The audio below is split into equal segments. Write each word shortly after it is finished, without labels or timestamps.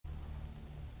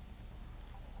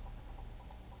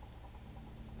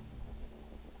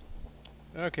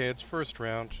Okay, it's first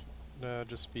round.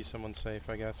 Just be someone safe,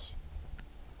 I guess.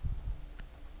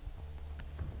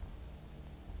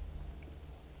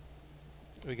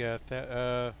 We got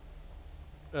that.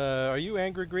 Are you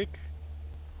Angry Greek?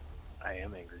 I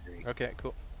am Angry Greek. Okay,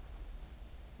 cool.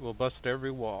 We'll bust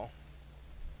every wall.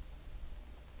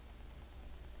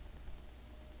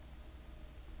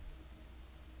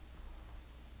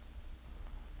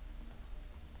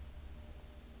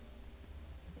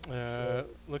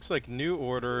 Looks like New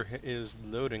Order is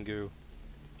loading goo.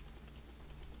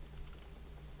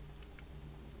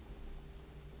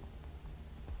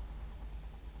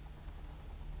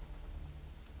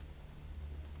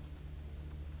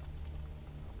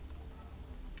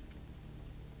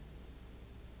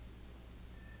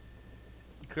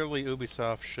 Clearly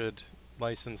Ubisoft should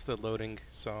license the loading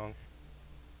song.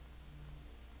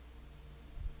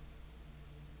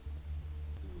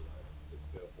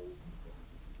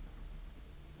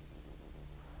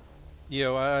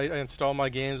 Yo, I install my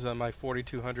games on my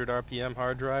 4200 RPM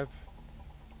hard drive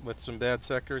with some bad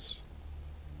sectors.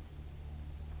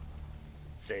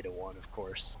 Zeta 1, of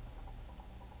course.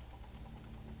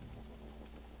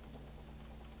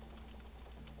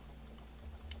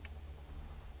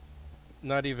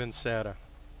 Not even SATA.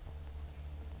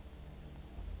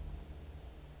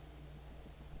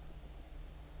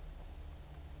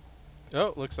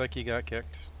 Oh, looks like he got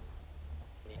kicked.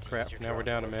 Crap, now we're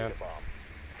down a man.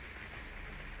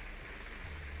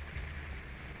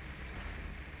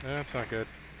 That's not good.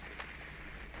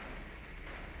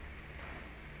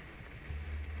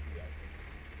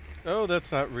 Oh,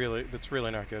 that's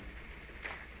really not good.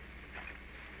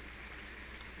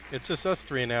 It's just us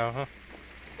three now, huh?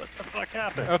 What the fuck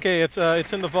happened? Okay, it's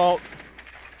in the vault.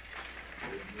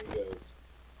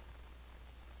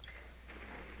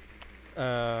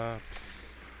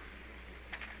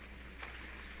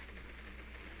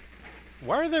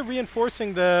 Why are they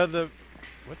reinforcing the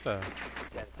what the?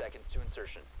 10 seconds to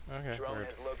insertion. Okay, Drone weird.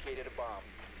 has located a bomb.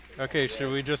 Okay,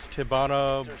 should we just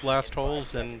Hibana blast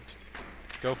holes and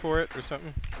go for it or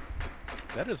something?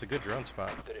 That is a good drone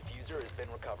spot. The diffuser has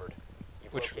been recovered.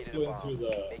 You've Which- located a bomb.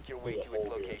 Make your way to its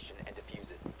location and defuse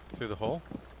it. Through the hole?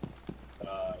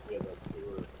 Yeah, the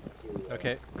sewer.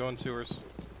 Okay, go in sewers.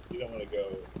 You don't want to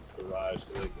go garage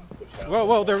because they can push out. Whoa,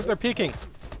 whoa, they're peeking.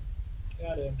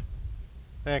 Got him.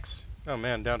 Thanks. Oh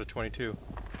man, down to 22.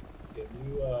 Can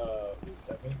you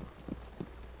reset me?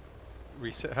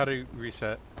 Reset? How do you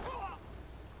reset?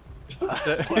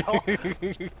 Well, you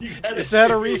gotta Is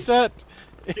that a shoot me. reset?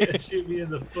 You gotta shoot me in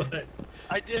the foot.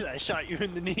 I did. I shot you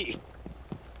in the knee.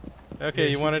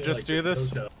 Okay, you want to just do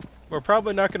this? We're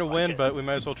probably not going to win, Okay. but we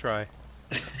might as well try.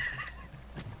 I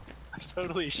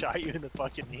totally shot you in the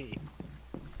fucking knee.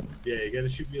 Yeah, you gotta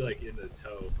shoot me like in the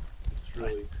toe. It's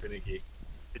really finicky.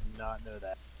 Did not know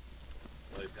that.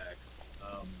 Life hacks.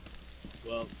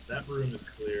 Well, that room is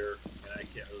clear, and I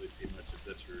can't really see much of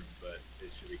this room, but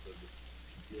it should be clear. This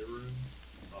computer room.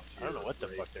 Off to I don't know your what the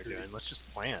right, fuck they're three. doing. Let's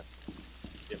just plant.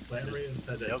 Yeah, plant right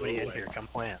inside that Nobody in doorway. here. Come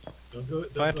plant. Don't go.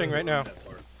 Don't Planting go right now. that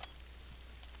far. Then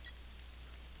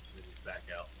just back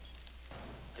out.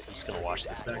 I'm just gonna watch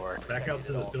this door. Back out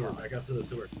to the sewer. Back out to the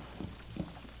sewer.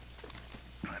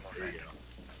 There you go.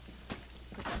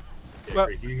 Okay, Well-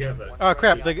 Rick, you have a Oh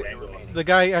crap, angle on it. the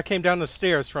guy came down the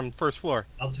stairs from first floor.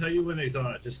 I'll tell you when he's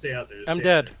on it. Just stay out there. Just I'm stay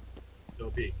dead. out there.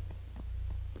 Don't peek.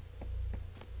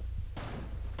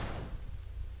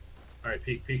 Alright,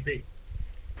 peek, peek, peek.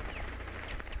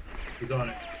 He's on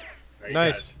it. All right,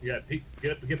 Nice. You got it. Peek.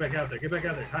 Get back out there. Get back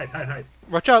out there. Hide, hide, hide.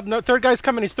 Watch out, no, third guy's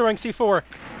coming, he's throwing C4.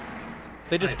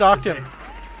 They just Hide, docked just him. hide.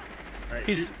 All right,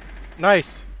 He's shoot.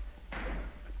 nice.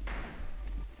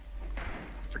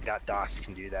 Forgot docs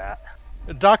can do that.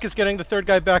 Doc is getting the third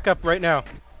guy back up right now.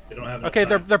 They don't have enough Okay,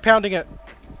 time. they're pounding it.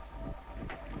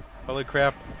 Holy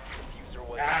crap. Diffuser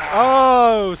was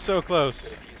Oh, so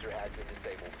close. diffuser has been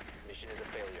disabled. Mission is a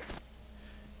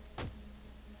failure.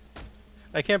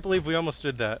 I can't believe we almost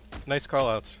did that. Nice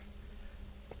callouts.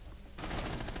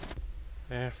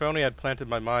 If only I'd planted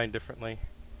my mine differently.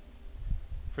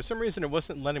 For some reason it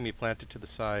wasn't letting me plant it to the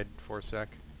side for a sec.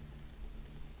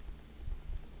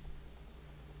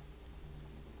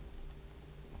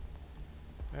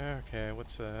 Okay,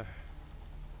 what's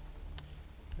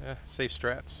safe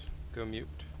strats. Go mute.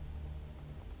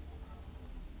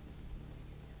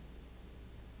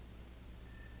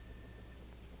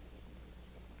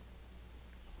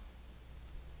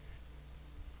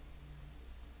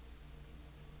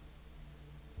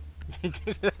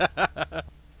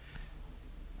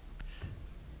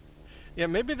 Yeah,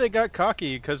 maybe they got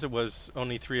cocky because it was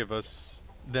only 3 of us,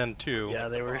 then 2. Yeah,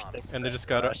 they were. And they just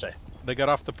got Gosh, they got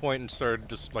off the point and started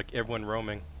just like everyone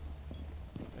roaming.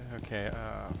 Okay,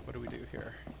 what do we do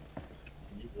here?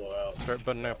 Can you blow out? Start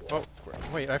buttoning up. Oh,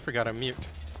 wait, I forgot I'm mute.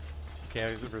 Okay,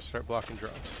 I better start blocking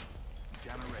drones.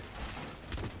 Jammer ready.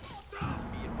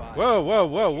 Be advised, Whoa, whoa,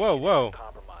 whoa, whoa, whoa.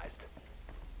 compromised.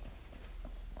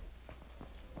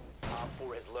 Op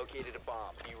 4 has located a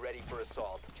bomb. Be ready for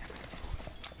assault.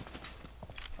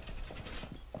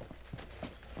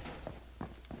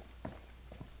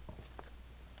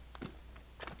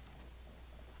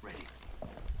 Ready.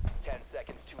 10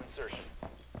 seconds to insertion.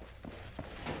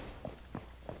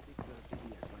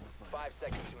 5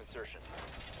 seconds to insertion.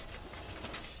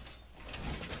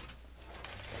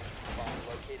 Bomb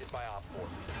located by Op 4.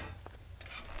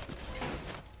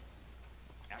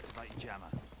 Activate jammer.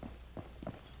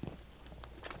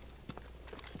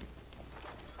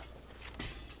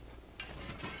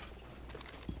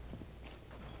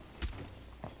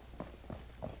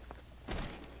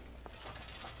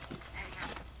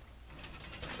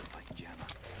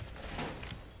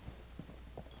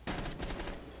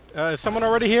 Is someone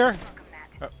already here?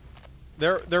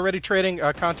 They're already trading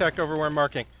contact over where I'm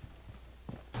marking.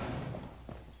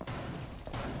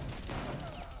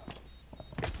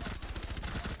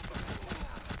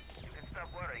 You can stop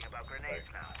worrying about grenades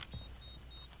now.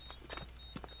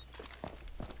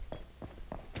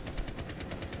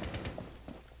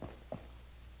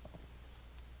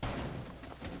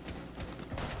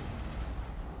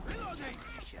 Reloading.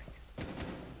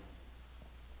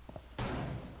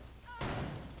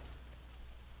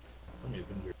 Somebody's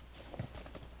been here.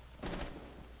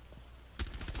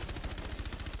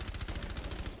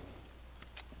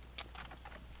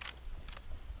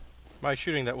 My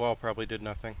shooting that wall probably did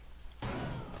nothing.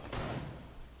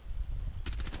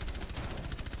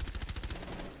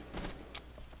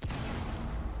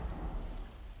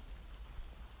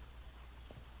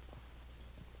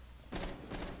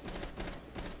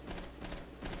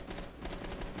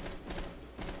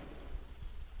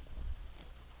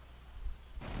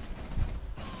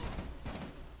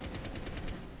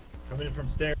 Coming in from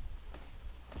stairs.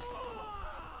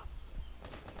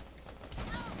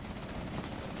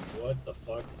 What the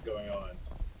fuck is going on?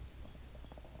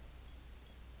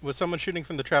 Was someone shooting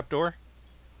from the trap door?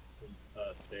 From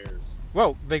stairs.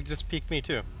 Whoa, they just peeked me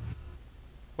too.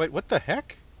 Wait, what the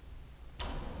heck?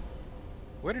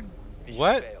 Where did... Mission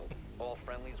What? failed. All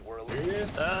friendlies were eliminated.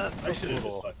 Serious? I should have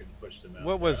just fucking pushed him out.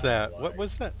 What was there, I'm that? not What lying.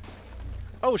 was that?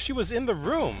 Oh, she was in the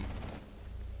room.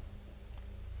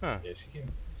 Huh. Yeah, she came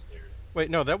from stairs. Wait,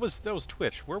 no, that was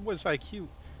Twitch. Where was IQ?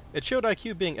 It showed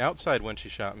IQ being outside when she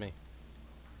shot me.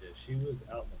 Yeah, she was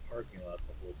out in the parking lot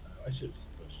the whole time. I should have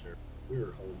just pushed her. We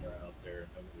were holding her out there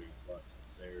and nobody was fucking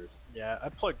stairs. Yeah, I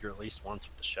plugged her at least once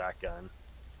with the shotgun.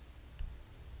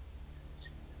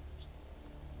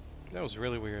 That was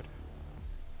really weird.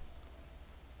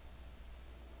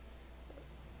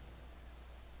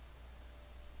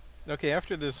 Okay,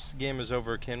 after this game is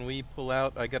over, can we pull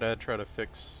out? I gotta try to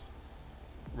fix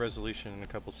resolution in a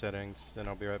couple settings, and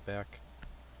I'll be right back.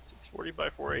 640 by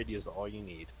 480 is all you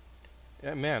need.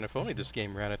 Yeah, man, if only this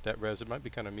game ran at that res, it might be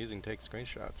kind of amusing to take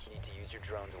screenshots. Need to use your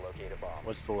drone to locate a bomb.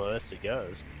 What's the lowest it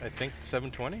goes? I think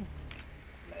 720?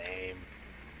 Lame.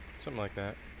 Something like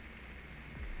that.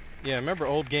 Yeah, remember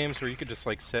old games where you could just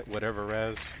like set whatever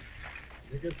res?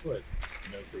 Hey, guess what?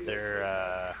 No free They're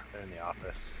in the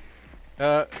office.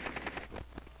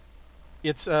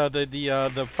 It's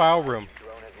the file room.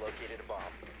 Drone has located a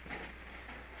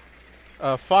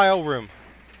bomb. File room.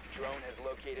 Drone has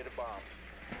located a bomb.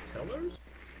 Tellers?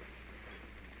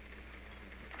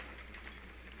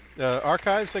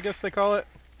 Archives, I guess they call it.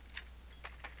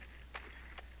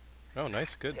 Oh,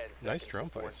 nice, good, 10 nice seconds drone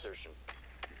before place. insertion.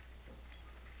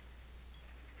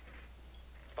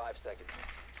 5 seconds.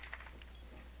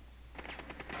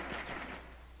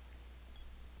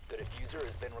 The diffuser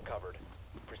has been recovered.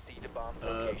 Proceed to bomb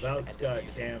location Val's and got defuse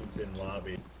it. cams in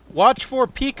lobby. Watch for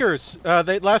peekers.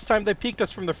 Last time they peeked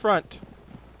us from the front.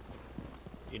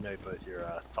 You know both your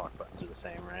talk buttons are the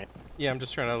same, right? Yeah, I'm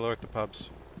just trying to alert the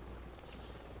pubs.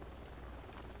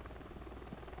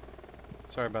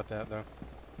 Sorry about that, though.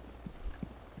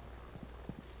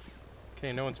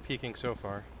 Okay, no one's peeking so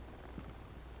far.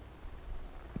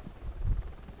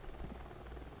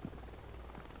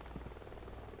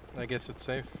 I guess it's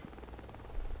safe.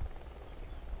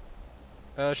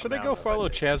 Should I don't go know if follow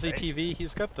it's Chazzy safe. TV?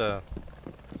 He's got the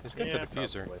Yeah,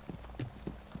 diffuser. probably.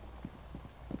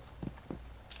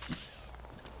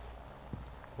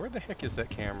 Where the heck is that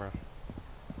camera?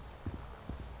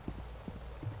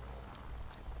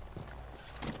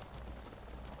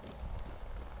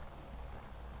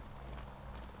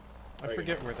 I Right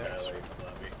forget against where that is. Skylight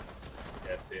lobby.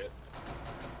 Yeah, I see it.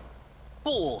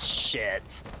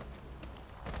 Bullshit.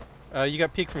 You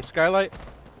got peek from skylight?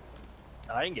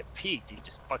 I didn't get peeked. He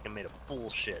just fucking made a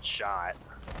bullshit shot.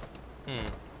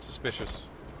 Suspicious.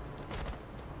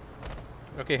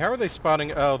 Okay, how are they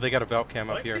spotting? Oh, they got a Valk cam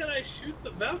Why up here. can't I shoot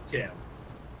the Valk cam?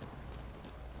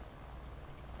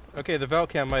 Okay, the Valk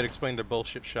cam might explain their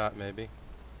bullshit shot, maybe.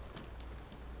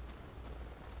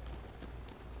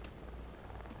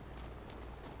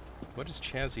 What is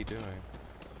Chazzy doing?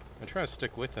 I'm trying to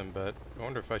stick with him, but I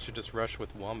wonder if I should just rush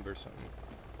with Wumb or something.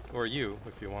 Or you,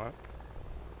 if you want.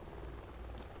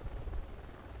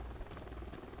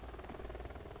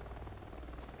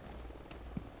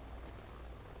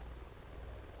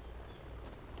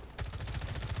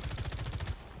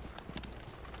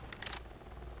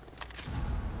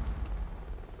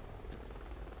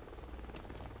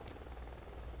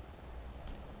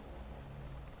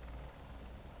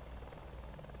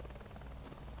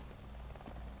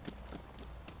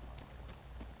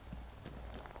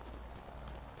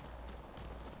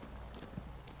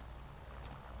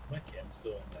 My cam's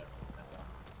still in there.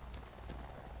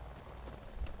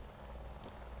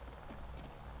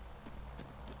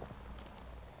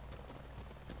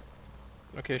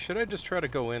 Okay, should I just try to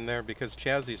go in there? Because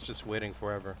Chazzy's just waiting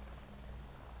forever.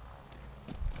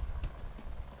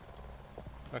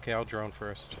 Okay, I'll drone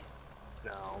first.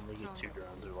 No, only get 2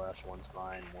 drones. The last one's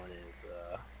mine. One is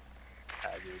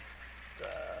Haggard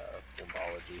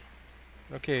Bombology.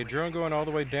 Okay, drone going all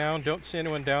the way down. Don't see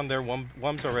anyone down there.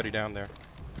 Wumb's already down there.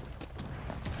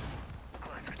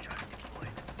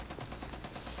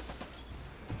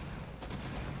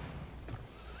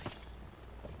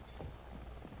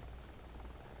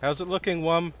 How's it looking,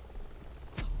 Wum?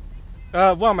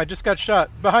 Wum, I just got shot.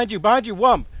 Behind you,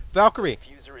 Wum! Valkyrie!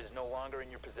 Diffuser is no longer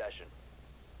in your possession.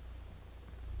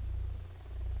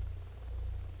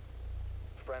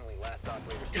 Friendly, last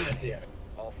operator God standing. damn it.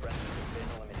 All friendlies have been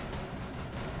eliminated.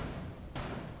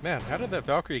 Man, how did that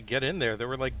Valkyrie get in there? There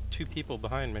were like 2 people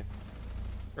behind me.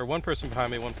 Or 1 person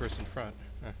behind me, 1 person in front.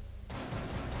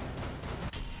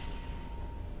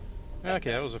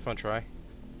 Okay, that was a fun try.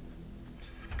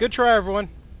 Good try, everyone.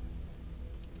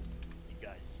 You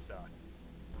guys suck.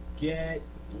 Get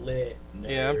lit, nerd.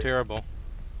 Yeah, I'm terrible.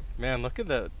 Man, look at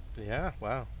that. Yeah,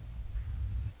 wow.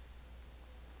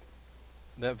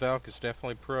 That Valk is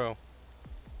definitely pro.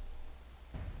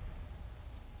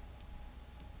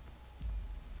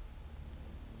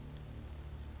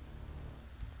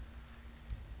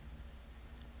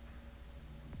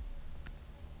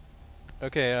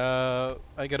 Okay,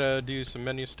 I gotta do some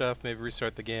menu stuff, maybe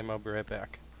restart the game. I'll be right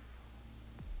back.